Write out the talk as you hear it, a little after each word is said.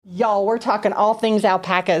Y'all, we're talking all things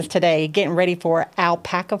alpacas today, getting ready for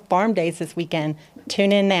Alpaca Farm Days this weekend.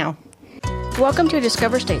 Tune in now. Welcome to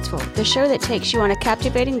Discover Statesville, the show that takes you on a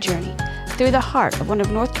captivating journey through the heart of one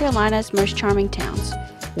of North Carolina's most charming towns.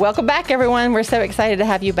 Welcome back, everyone. We're so excited to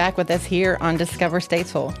have you back with us here on Discover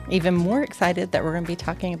Statesville. Even more excited that we're going to be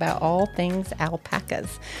talking about all things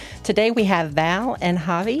alpacas. Today we have Val and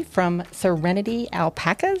Javi from Serenity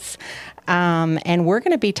Alpacas. And we're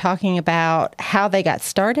going to be talking about how they got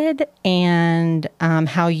started and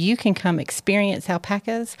how you can come experience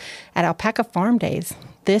alpacas at Alpaca Farm Days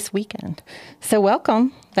this weekend. So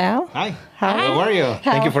welcome, Val. Hi. How are you?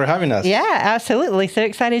 Thank you for having us. Yeah, absolutely. So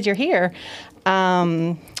excited you're here.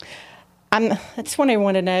 I just want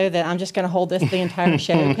everyone to know that I'm just going to hold this the entire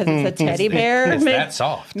show because it's a teddy bear that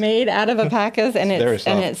soft. Made out of alpacas, and it's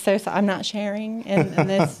soft. and it's so soft. I'm not sharing, and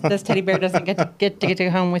this teddy bear doesn't get to go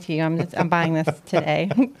home with you. I'm buying this today,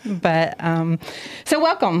 but so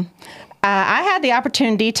welcome. I had the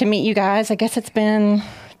opportunity to meet you guys. I guess it's been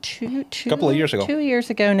couple of years ago. 2 years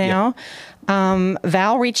ago now. Yeah.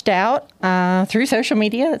 Val reached out through social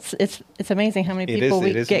media. It's amazing how many people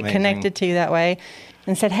we get connected to that way,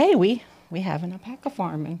 and said, "Hey, we have an alpaca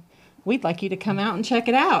farm, and we'd like you to come out and check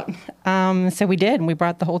it out." So we did, and we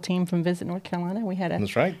brought the whole team from Visit North Carolina.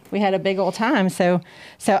 That's right. We had a big old time. So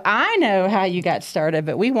I know how you got started,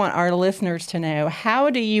 but we want our listeners to know, how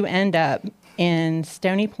do you end up in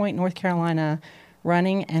Stony Point, North Carolina,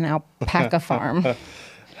 running an alpaca farm?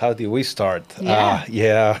 How did we start?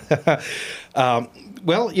 Yeah.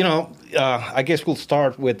 Well, I guess we'll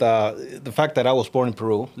start with the fact that I was born in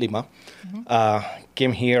Peru, Lima. Mm-hmm.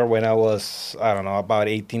 Came here when I was, about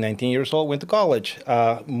 18, 19 years old, went to college,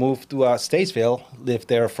 moved to Statesville, lived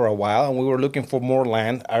there for a while, and we were looking for more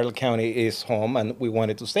land. Ireland County is home, and we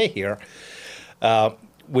wanted to stay here.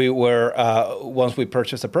 Once we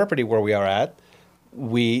purchased the property where we are at,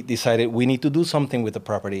 we decided we need to do something with the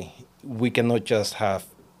property. We cannot just have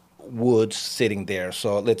woods sitting there,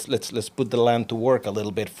 so let's put the land to work a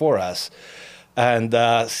little bit for us. And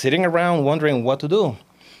sitting around wondering what to do.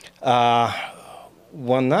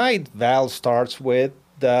 One night, Val starts with,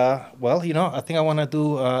 I think I want to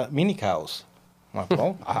do mini cows.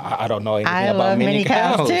 Well, I don't know anything about mini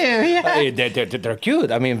cows too. Yeah. They're cute.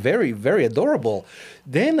 I mean, very, very adorable.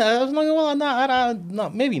 Then I was like, well,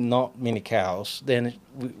 maybe not mini cows. Then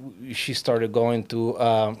she started going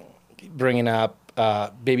to bringing up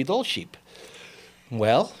baby doll sheep.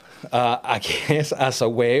 Well, I guess as a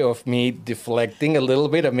way of me deflecting a little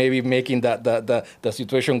bit and maybe making the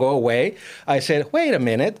situation go away, I said, wait a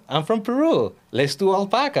minute, I'm from Peru. Let's do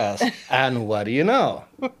alpacas. And what do you know?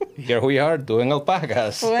 Here we are doing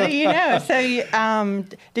alpacas. What do you know? So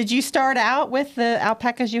did you start out with the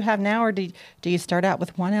alpacas you have now, or do you start out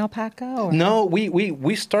with one alpaca? Or? No,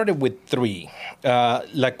 we started with 3.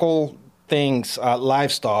 Like all things,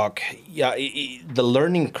 livestock, the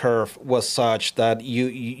learning curve was such that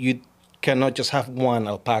you cannot just have one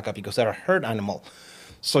alpaca because they're a herd animal.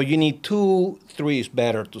 So you need 2, 3 is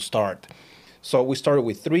better to start. So we started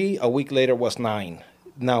with 3. A week later was 9.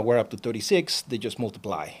 Now we're up to 36. They just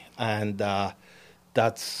multiply, and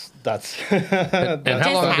that's. And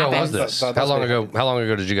how long ago was this? How long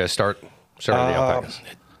ago did you guys start Serenity Alpacas?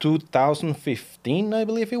 2015, I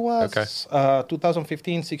believe it was. Okay.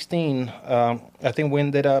 2015, 16. I think we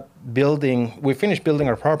ended up we finished building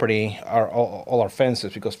our property, all our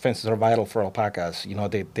fences, because fences are vital for alpacas.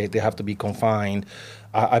 They have to be confined.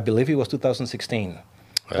 I believe it was 2016.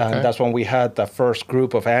 Okay. And that's when we had the first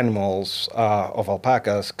group of animals, of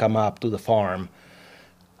alpacas, come up to the farm.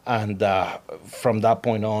 And from that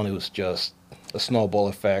point on, it was just a snowball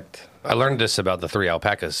effect. I learned this about the 3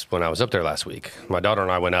 alpacas when I was up there last week. My daughter and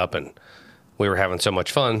I went up, and we were having so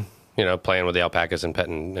much fun, playing with the alpacas and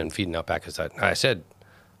petting and feeding alpacas. I said,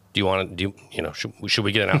 should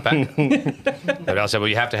we get an alpaca? And Val said, well,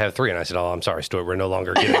 you have to have 3. And I said, oh, I'm sorry, Stuart, we're not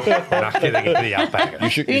getting the alpaca.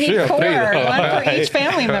 You need 4, one for each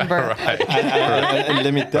family member. Right. And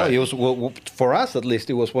let me tell you, for us at least,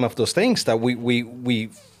 it was one of those things that we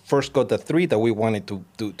first got the 3 that we wanted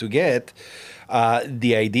to get.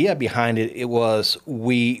 The idea behind it was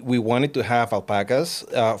we wanted to have alpacas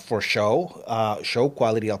for show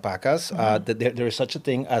quality alpacas. Mm-hmm. There is such a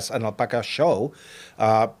thing as an alpaca show,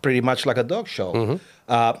 pretty much like a dog show.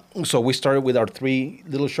 Mm-hmm. So we started with our 3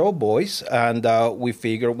 little show boys, and we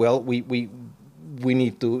figured, well, we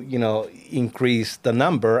need to increase the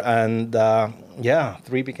number, and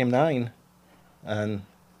 3 became 9, and.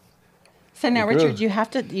 So now, Richard, you have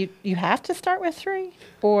to start with 3,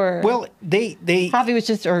 or they Javi was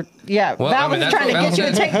just, Val was trying to get you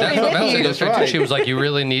to take 3 with you. Right. She was like, you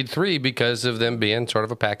really need 3 because of them being sort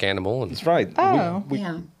of a pack animal. That's right. Oh,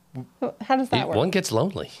 How does that work? One gets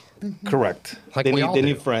lonely. Correct. Like they we need, all they do.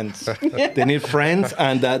 need friends. They need friends,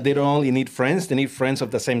 and they don't only need friends, they need friends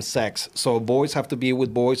of the same sex. So boys have to be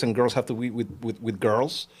with boys and girls have to be with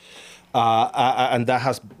girls. And that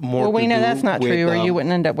has more Well, we to know do that's not with, true, or you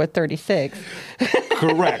wouldn't end up with 36.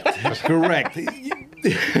 Correct.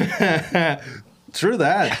 True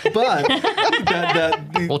that. But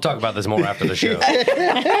We'll talk about this more after the show.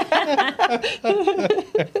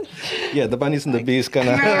 yeah, the bunnies and the bees kind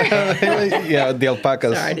of, yeah, the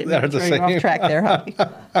alpacas Sorry, I didn't are the throw you off same. track there,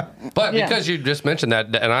 Javi. But Yeah. because you just mentioned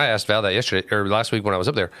that, and I asked Val that yesterday or last week when I was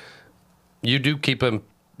up there, you do keep them.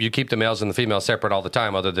 You keep the males and the females separate all the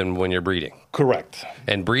time, other than when you're breeding. Correct.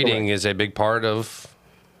 And breeding is a big part of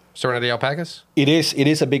Serenity Alpacas. It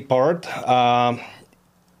is a big part.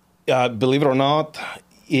 Believe it or not,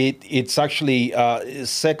 it's actually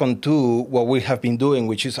second to what we have been doing,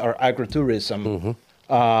 which is our agritourism.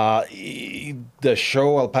 The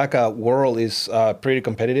show alpaca world is pretty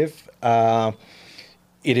competitive.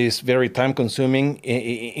 It is very time consuming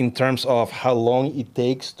in terms of how long it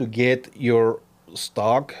takes to get your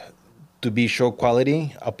stock to be show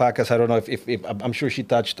quality. Alpacas, I don't know if I'm sure she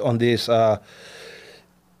touched on this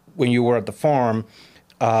when you were at the farm.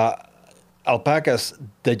 Alpacas,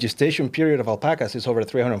 the gestation period of alpacas is over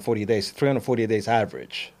 340 days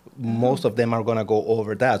average. Most of them are going to go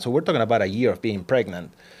over that. So we're talking about a year of being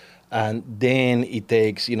pregnant. And then it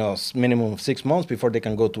takes, minimum of 6 months before they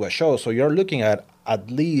can go to a show. So you're looking at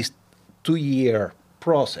least 2-year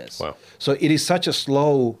process. Wow. So it is such a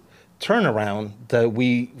slow turnaround that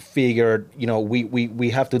we figured, we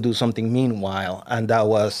have to do something meanwhile. And that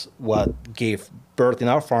was what gave birth in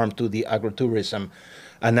our farm to the agritourism.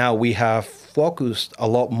 And now we have focused a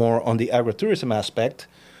lot more on the agritourism aspect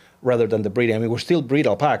rather than the breeding. I mean, we still breed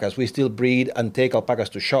alpacas. We still breed and take alpacas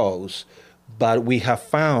to shows. But we have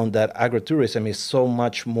found that agritourism is so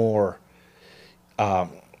much more,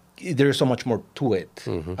 there's so much more to it.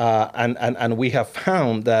 Mm-hmm. And we have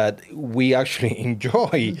found that we actually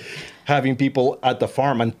enjoy having people at the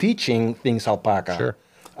farm and teaching things alpaca. Sure.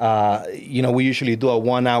 We usually do a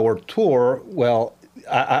 1-hour tour. Well,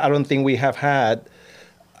 I don't think we have had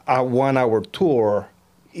a 1-hour tour.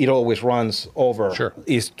 It always runs over. Sure.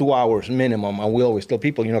 It's 2 hours minimum, and we always tell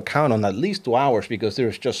people, count on at least 2 hours because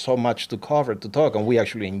there's just so much to cover, to talk, and we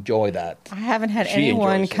actually enjoy that. I haven't had She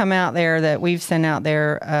anyone enjoys it. come out there that we've sent out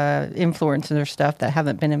there influencer stuff that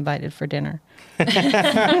haven't been invited for dinner. So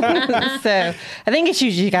I think it's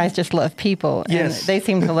usually you guys just love people, and Yes. they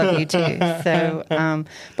seem to love you too. So,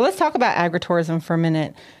 but let's talk about agritourism for a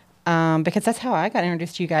minute. Because that's how I got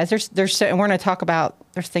introduced to you guys. And we're going to talk about,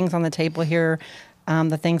 there's things on the table here,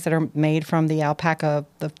 the things that are made from the alpaca,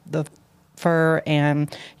 the fur,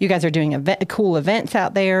 and you guys are doing cool events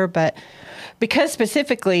out there. But because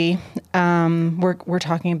specifically, we're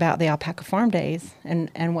talking about the Alpaca Farm Days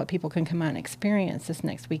and what people can come out and experience this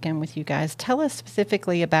next weekend with you guys. Tell us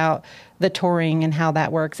specifically about the touring and how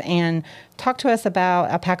that works, and talk to us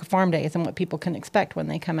about Alpaca Farm Days and what people can expect when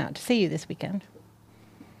they come out to see you this weekend.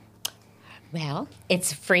 Well,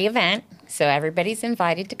 it's a free event, so everybody's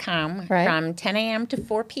invited to come from 10 a.m. to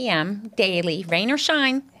 4 p.m. daily, rain or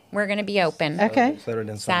shine. We're going to be open. Okay.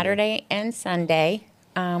 Saturday and Sunday.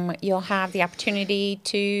 You'll have the opportunity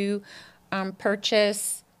to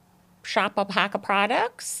purchase shop alpaca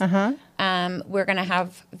products. Uh-huh. We're going to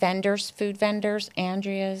have food vendors.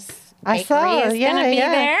 Andrea's I bakery saw, is yeah, going to be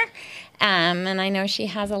yeah. there. And I know she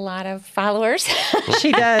has a lot of followers.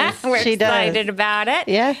 She does. We're She excited does. about it.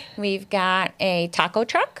 Yeah. We've got a taco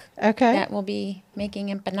truck Okay. that will be making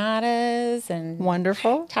empanadas and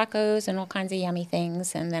Wonderful. tacos and all kinds of yummy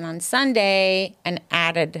things. And then on Sunday, an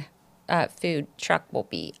added food truck will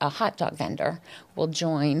be a hot dog vendor will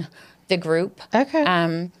join the group.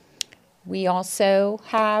 Okay. We also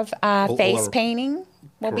have face painting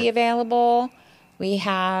will be available. We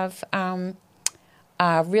have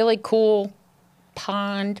a really cool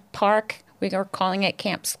pond park. We are calling it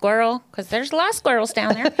Camp Squirrel because there's a lot of squirrels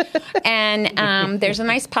down there. And there's a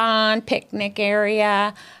nice pond, picnic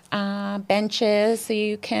area, benches so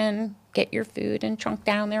you can get your food and trunk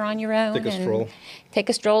down there on your own. Take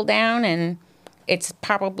a stroll down, and it's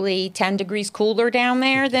probably 10 degrees cooler down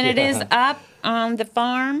there than it is up on the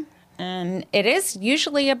farm. And it is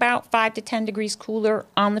usually about 5 to 10 degrees cooler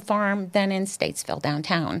on the farm than in Statesville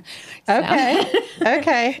downtown. So, Okay.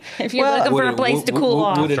 Okay. if you're looking for a place to cool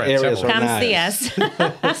off, wooded areas are come nice. see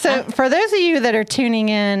us. So for those of you that are tuning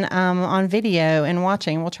in on video and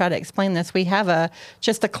watching, we'll try to explain this. We have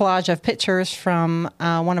just a collage of pictures from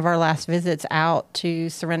one of our last visits out to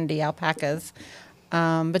Serenity Alpacas.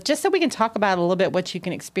 But just so we can talk about a little bit what you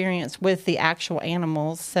can experience with the actual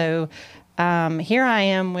animals. So here I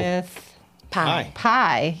am with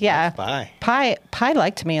Pie. Yeah. Pie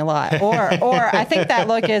liked me a lot. Or I think that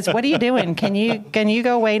look is, what are you doing? Can you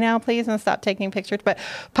go away now, please, and stop taking pictures? But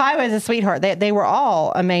Pie was a sweetheart. They were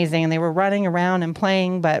all amazing, and they were running around and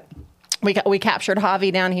playing. But we captured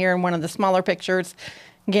Javi down here in one of the smaller pictures,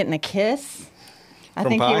 getting a kiss. I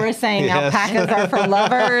think you were saying alpacas are for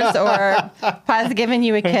lovers, or Pie's giving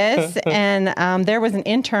you a kiss. And there was an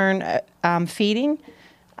intern feeding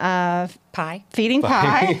Pie. Feeding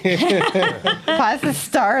Pie. Pie's the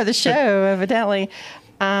star of the show, evidently.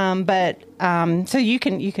 So you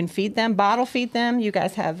can feed them, bottle feed them. You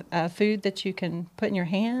guys have food that you can put in your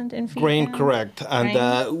hand and feed Grain, them? correct. And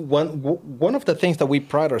one of the things that we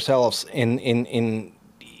pride ourselves in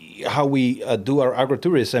how we do our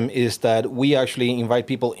agritourism is that we actually invite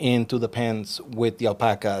people into the pens with the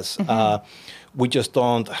alpacas. Mm-hmm. We just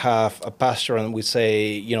don't have a pasture, and we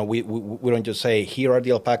say, we don't just say, here are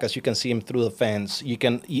the alpacas. You can see them through the fence.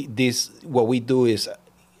 What we do is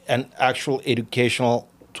an actual educational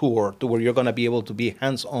tour to where you're going to be able to be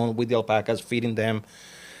hands-on with the alpacas, feeding them,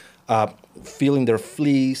 feeling their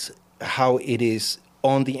fleece, how it is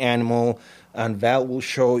on the animal. And Val will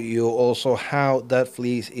show you also how that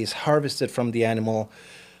fleece is harvested from the animal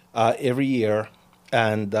every year.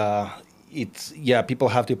 And people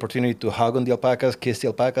have the opportunity to hug on the alpacas, kiss the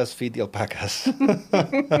alpacas, feed the alpacas.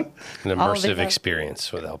 An immersive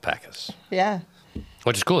experience with alpacas. Yeah.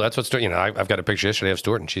 Which is cool. That's what's doing. I've got a picture yesterday of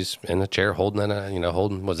Stuart, and she's in the chair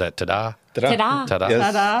holding, was that ta-da? Ta-da. Ta-da.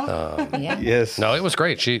 Yes. Yeah. Yes. No, it was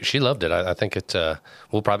great. She loved it. I think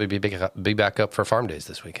we'll probably be back up for Farm Days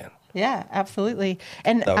this weekend. Yeah, absolutely.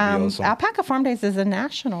 And awesome. Alpaca Farm Days is a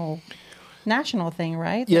national thing,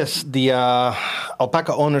 right? Yes, the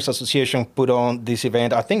Alpaca Owners Association put on this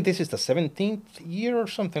event. I think this is the 17th year or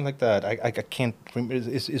something like that. I can't remember.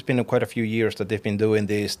 It's been quite a few years that they've been doing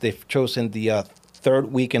this. They've chosen the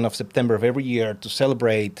third weekend of September of every year to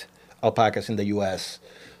celebrate alpacas in the U.S.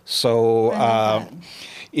 So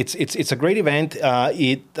it's a great event.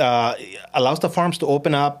 It allows the farms to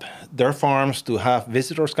open up their farms to have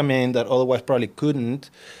visitors come in that otherwise probably couldn't.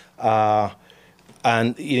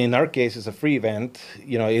 And in our case, it's a free event.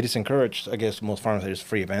 It is encouraged. I guess most farms it is a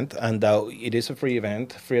free event, and it is a free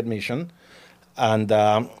event, free admission. And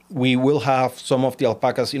we will have some of the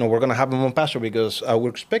alpacas. We're going to have them on pasture because we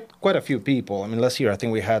expect quite a few people. I mean, last year I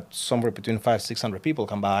think we had somewhere between 500-600 people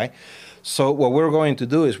come by. So what we're going to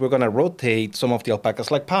do is we're going to rotate some of the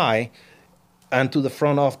alpacas like Pie, and to the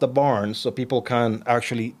front of the barn, so people can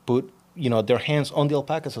actually put their hands on the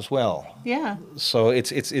alpacas as well. Yeah. So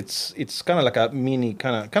it's kind of like a mini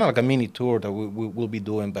tour that we will be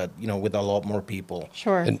doing, but with a lot more people.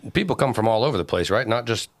 Sure. And people come from all over the place, right? Not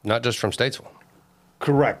just from Statesville.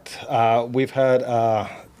 Correct. We've had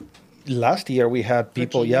last year we had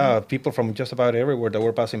people, people from just about everywhere that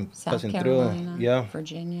were passing Carolina, through. Yeah.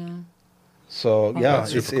 Virginia. So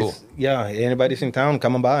that's super cool. Anybody's in town,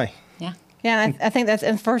 come on by. Yeah. Yeah, I think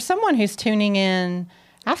and for someone who's tuning in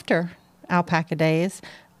after Alpaca Days,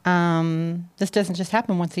 this doesn't just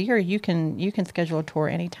happen once a year. You can schedule a tour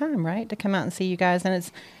anytime, right, to come out and see you guys,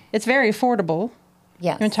 and it's very affordable.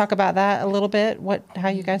 Yes. You want to talk about that a little bit? How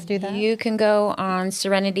you guys do that? You can go on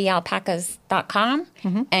serenityalpacas.com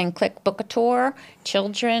and click book a tour.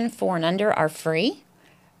 Children 4 and under are free.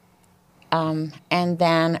 And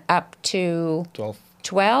then up to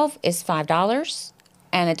 12 is $5,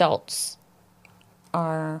 and adults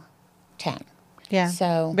are $10. Yeah.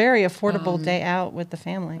 So very affordable day out with the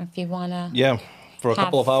family. if you want to for a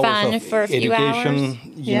couple of hours fun of for a few education,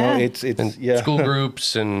 hours. it's school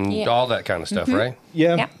groups and all that kind of stuff, right?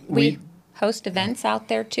 Yeah. We host events out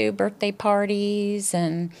there too, birthday parties,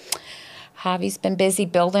 and Javi's been busy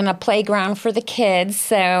building a playground for the kids.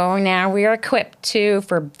 So now we are equipped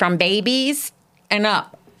from babies and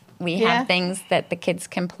up. We have things that the kids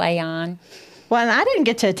can play on. Well, and I didn't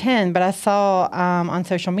get to attend, but I saw on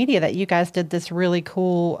social media that you guys did this really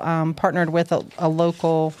cool, partnered with a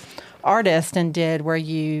local artist and did where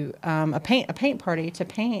you a paint party to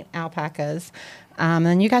paint alpacas.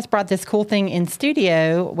 And you guys brought this cool thing in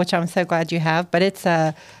studio, which I'm so glad you have. But it's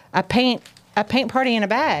a paint party in a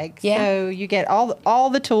bag. Yeah. So you get all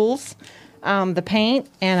the tools, the paint,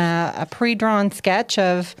 and a pre-drawn sketch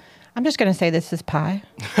of. I'm just going to say this is Pie.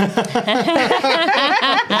 Sure,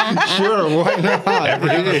 why not?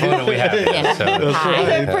 Every photo we have. Yeah. So.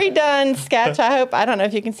 It's a pre-done sketch. I don't know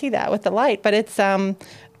if you can see that with the light, but it's so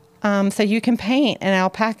you can paint an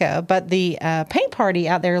alpaca. But the paint party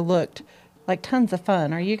out there looked like tons of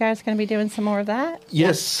fun. Are you guys going to be doing some more of that?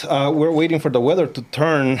 Yes, we're waiting for the weather to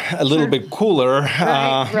turn a little bit cooler.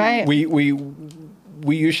 Right.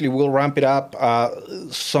 we usually will ramp it up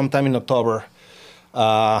sometime in October.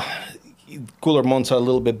 Cooler months are a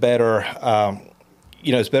little bit better.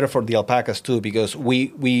 It's better for the alpacas too, because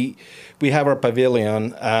we have our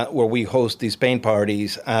pavilion where we host these paint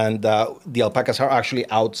parties, and the alpacas are actually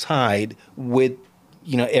outside with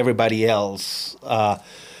everybody else.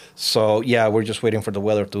 So yeah, we're just waiting for the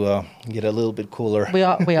weather to get a little bit cooler. We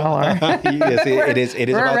all are. Yes, it is. It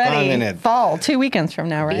is We're about ready. time in it. Fall, 2 weekends from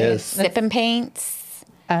now, right? Yes. Sipping paints.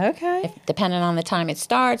 Okay. Depending on the time it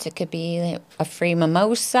starts, it could be a free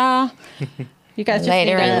mimosa. You guys just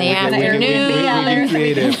Later need to in the afternoon. We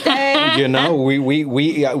creative.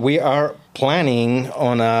 We are planning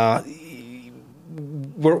on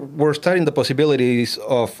we're studying the possibilities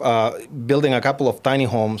of building a couple of tiny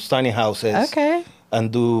houses. Okay. And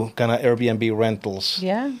do kind of Airbnb rentals.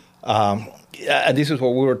 Yeah. And this is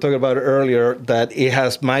what we were talking about earlier, that it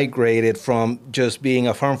has migrated from just being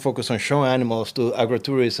a farm focused on show animals to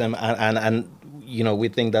agritourism, and we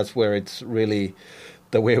think that's where it's really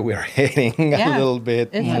the way we're heading a little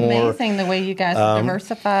bit it's more. amazing the way you guys have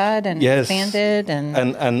diversified and expanded.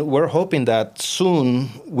 And we're hoping that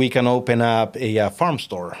soon we can open up a farm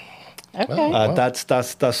store. Okay. That's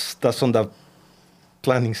on the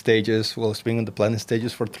planning stages. Well, it's been in the planning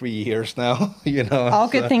stages for 3 years now. All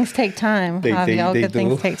good things take time. All good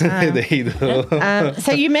things take time. They do.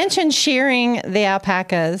 So you mentioned shearing the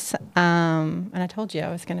alpacas, and I told you I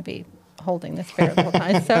was going to be holding this bear the whole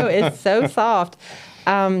time. So it's so soft.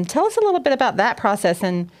 Tell us a little bit about that process,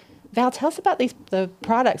 and Val, tell us about the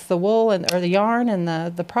products, the wool or the yarn, and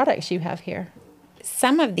the products you have here.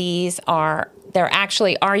 Some of these they're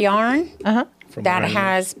actually our yarn that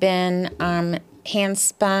has been hand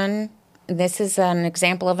spun. This is an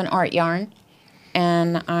example of an art yarn,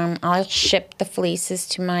 and I'll ship the fleeces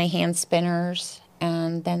to my hand spinners,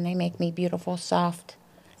 and then they make me beautiful, soft,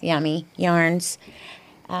 yummy yarns.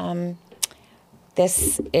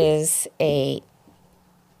 This is a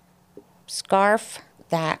scarf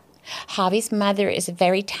that Javi's mother is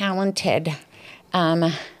very talented.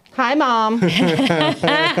 Hi, Mom.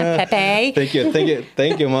 Pepe.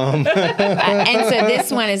 Thank you, Mom. And so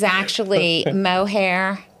this one is actually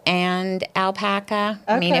mohair and alpaca.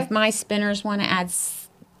 Okay. I mean, if my spinners want to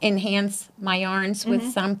enhance my yarns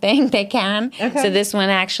with something, they can. Okay. So this one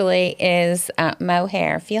actually is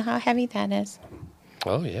mohair. Feel how heavy that is?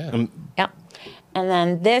 Oh, yeah. Yep. And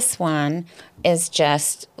then this one is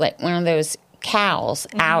just like one of those cowls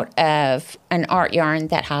out of an art yarn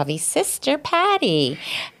that Javi's sister Patty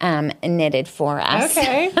knitted for us.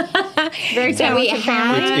 Okay. Very So we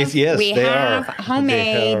talented family. have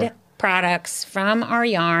homemade products from our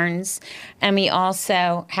yarns, and we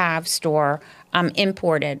also have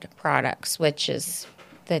imported products, which is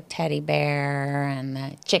the teddy bear and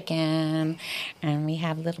the chicken, and we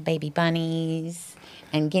have little baby bunnies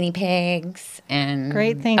and guinea pigs, and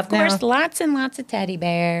Great things. of course, Now, lots and lots of teddy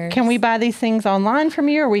bears. can we buy these things online from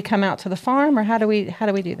you, or we come out to the farm, or how do we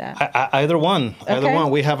do that? Either one. Okay.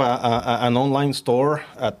 We have an online store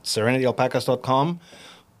at serenityalpacas.com,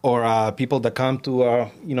 or people that come to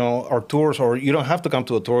our tours, or you don't have to come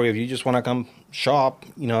to a tour if you just want to come shop.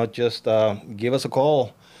 Just give us a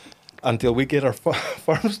call until we get our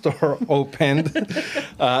farm store opened.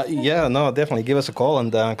 Definitely give us a call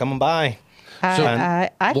and come on by.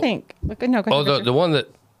 I think. No, go ahead. The one that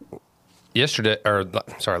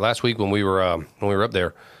last week when we were up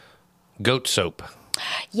there, goat soap.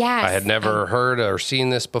 Yes. I had never heard or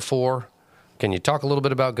seen this before. Can you talk a little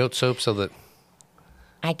bit about goat soap so that?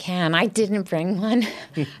 I can. I didn't bring one.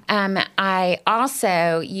 I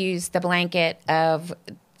also used the blanket of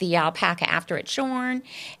the alpaca after it's shorn,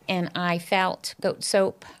 and I felt goat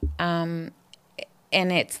soap, and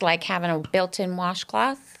it's like having a built-in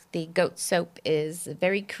washcloth. The goat soap is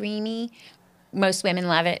very creamy. Most women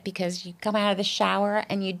love it because you come out of the shower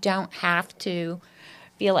and you don't have to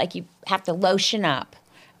feel like you have to lotion up,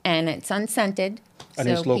 and it's unscented. And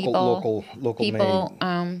so it's local people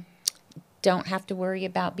made. Don't have to worry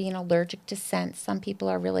about being allergic to scents. Some people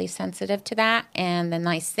are really sensitive to that. And the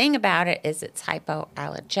nice thing about it is it's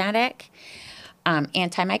hypoallergenic.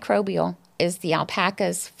 Antimicrobial is the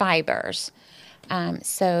alpaca's fibers.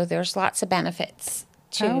 So there's lots of benefits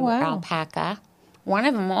to alpaca. One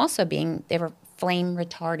of them also being they were flame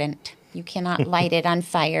retardant. You cannot light it on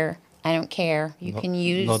fire. I don't care. You can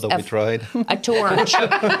use we tried. a torch.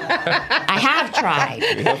 I have tried.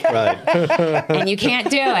 We have tried. And you can't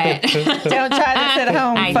do it. Don't try this at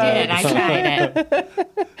home, I folks. did. I tried it.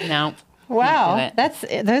 No. Wow, can't do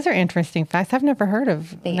it. those are interesting facts. I've never heard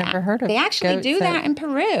of. They actually goat do soap. that in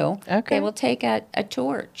Peru. Okay. They will take a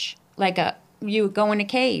torch, you go in a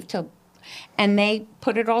cave And they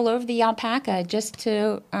put it all over the alpaca just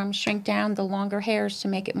to shrink down the longer hairs to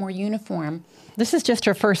make it more uniform. This is just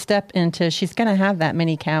her first step into, she's going to have that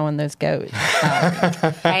mini cow and those goats.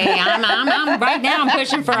 Hey, I'm right now I'm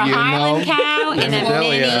pushing for a Highland cow and a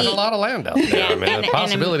mini. There's a lot of land out there. I mean, the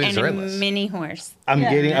possibilities are and endless. a mini horse.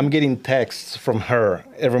 I'm getting texts from her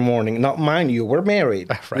every morning. Not mind you, we're married.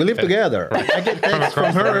 Right. We live together. I get texts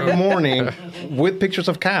from her every morning with pictures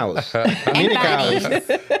of cows, mini cows.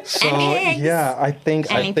 So And pigs. yeah, I think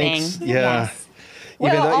Anything. yeah. Yes.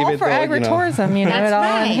 Well, all for agritourism, That's it all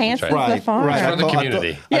right. enhances That's the Right, farm. right. For the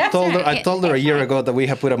community. I told her a year ago that we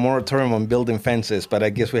have put a moratorium on building fences, but I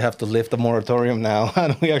guess we have to lift the moratorium now,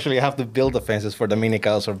 and we actually have to build the fences for the mini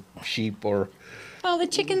cows or sheep or Well, the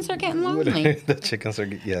chickens are getting lonely. the chickens are.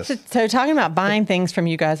 Yes. So talking about buying things from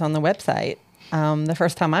you guys on the website, the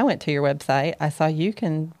first time I went to your website, I saw you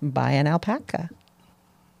can buy an alpaca.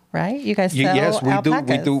 Right? You guys sell Yes, we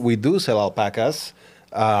alpacas. do. We do sell alpacas.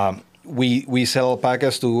 We sell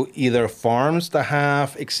alpacas to either farms that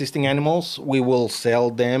have existing animals. We will sell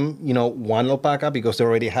them, one alpaca because they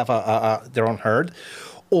already have their own herd.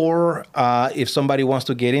 Or if somebody wants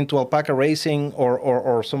to get into alpaca racing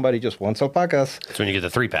or somebody just wants alpacas. That's when you get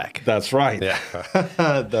the 3-pack. That's right. Yeah.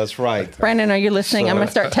 That's right. Brandon, are you listening? I'm So- going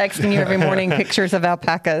to start texting you every morning pictures of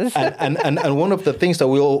alpacas. And one of the things that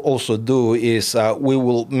we'll also do is we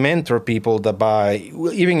will mentor people that buy,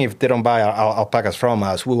 even if they don't buy alpacas from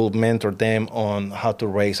us, we will mentor them on how to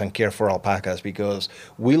raise and care for alpacas because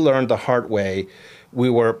we learned the hard way. We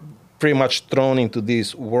were pretty much thrown into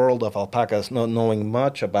this world of alpacas, not knowing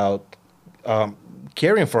much about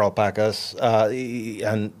caring for alpacas,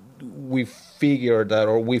 and we figured that,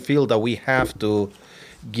 or we feel that we have to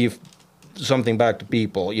give something back to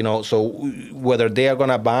people, so whether they are going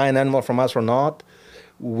to buy an animal from us or not,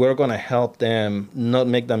 we're going to help them not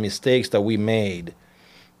make the mistakes that we made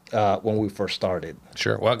when we first started.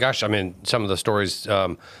 Sure. Well, gosh, I mean, some of the stories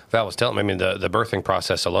Val was telling me, I mean, the birthing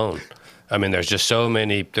process alone. I mean, there's so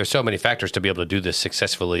many factors to be able to do this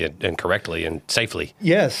successfully and correctly and safely.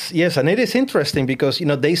 Yes, and it is interesting because,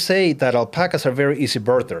 they say that alpacas are very easy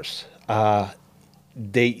birthers.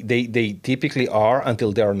 They typically are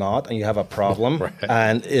until they are not, and you have a problem. Right.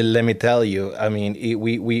 And let me tell you, I mean,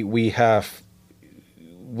 we have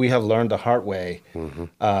learned the hard way,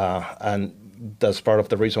 and that's part of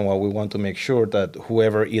the reason why we want to make sure that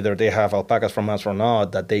whoever, either they have alpacas from us or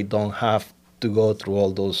not, that they don't have to go through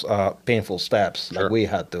all those painful steps like we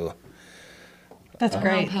had to. That's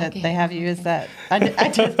great that they have you as that. I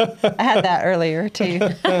had that earlier too.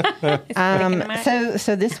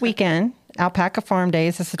 So this weekend, Alpaca Farm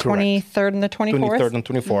Days is the 23rd and the 24th. 23rd and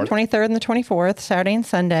 24th. 23rd and the 24th, Saturday and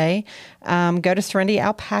Sunday. Go to Serenity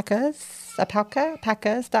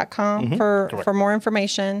Alpacas.com for more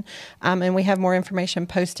information. And we have more information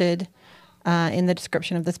posted in the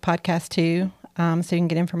description of this podcast too. So you can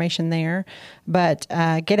get information there. But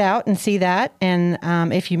get out and see that. And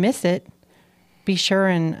if you miss it, be sure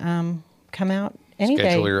and come out any day.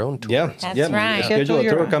 Schedule your own tour. Yeah, That's right. Schedule a Schedule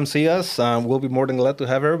tour, your- come see us. We'll be more than glad to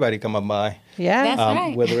have everybody come up by. Yeah. That's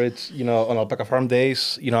right. Whether it's, on Alpaca Farm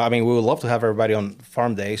Days, I mean, we would love to have everybody on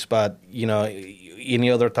Farm Days, but, any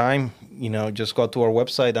other time, just go to our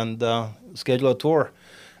website and schedule a tour.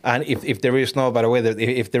 And if there is no, by the way,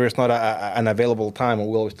 if there is not an available time,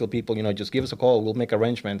 we'll always tell people, just give us a call. We'll make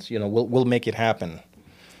arrangements. We'll make it happen.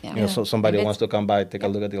 Yeah. So somebody If wants to come by, take a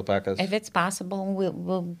look at the alpacas. If it's possible,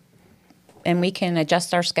 we'll and we can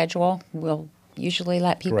adjust our schedule. We'll usually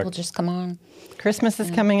let people Correct. just come on. Christmas is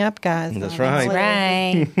coming up, guys. That's right.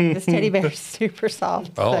 Right. This teddy bear is super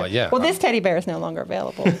soft. Oh, yeah. Well, this teddy bear is no longer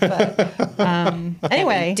available. But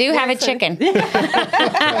anyway. Do have a chicken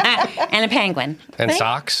and a penguin And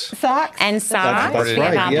socks. Socks. and socks. That's We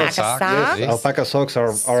right, have yes. alpaca Socks, socks, yes. Alpaca socks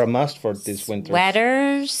are a must for this winter.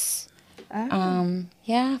 sweaters, Oh.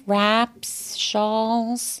 wraps,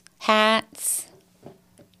 shawls, hats.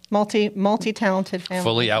 Multi-talented family.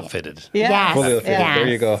 Fully outfitted. Yeah. Yes, Fully outfitted. yes. There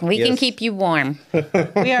you go. We can Yes. keep you warm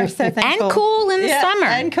We are so thankful. and cool in the summer.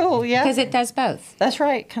 And cool, yeah. because it does both. That's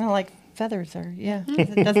right. Kind of like feathers are, yeah.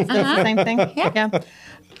 It does the same thing. Yeah.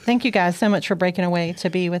 Thank you guys so much for breaking away to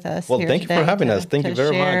be with us. Well, here thank you for today having to- us. Thank to you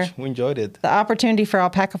very share much. We enjoyed it. the opportunity for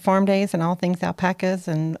Alpaca Farm Days and all things alpacas.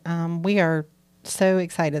 And we are so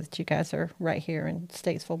excited that you guys are right here in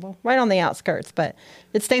Statesville. Well, right on the outskirts, but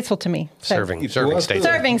it's Statesville to me. So- Serving It's serving us states.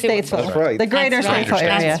 too. Serving Statesville. That's right. The greater That's right. Statesville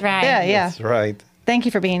area. That's right. Yeah. That's right. Thank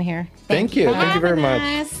you for being here. Thank you. Thank you very much.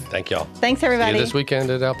 Us. Thank y'all. Thanks, See everybody. you this weekend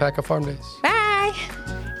at Alpaca Farm Days. Bye.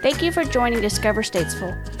 Thank you for joining Discover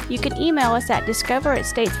Statesville. You can email us at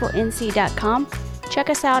discover@statesvillenc.com. Check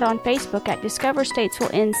us out on Facebook at Discover Statesville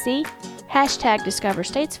NC, #Discover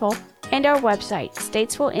Statesville, and our website,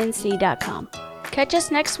 statesvillenc.com. Catch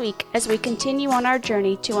us next week as we continue on our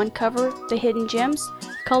journey to uncover the hidden gems,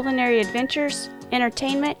 culinary adventures,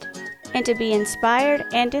 entertainment, and to be inspired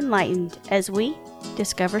and enlightened as we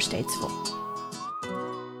discover Statesville.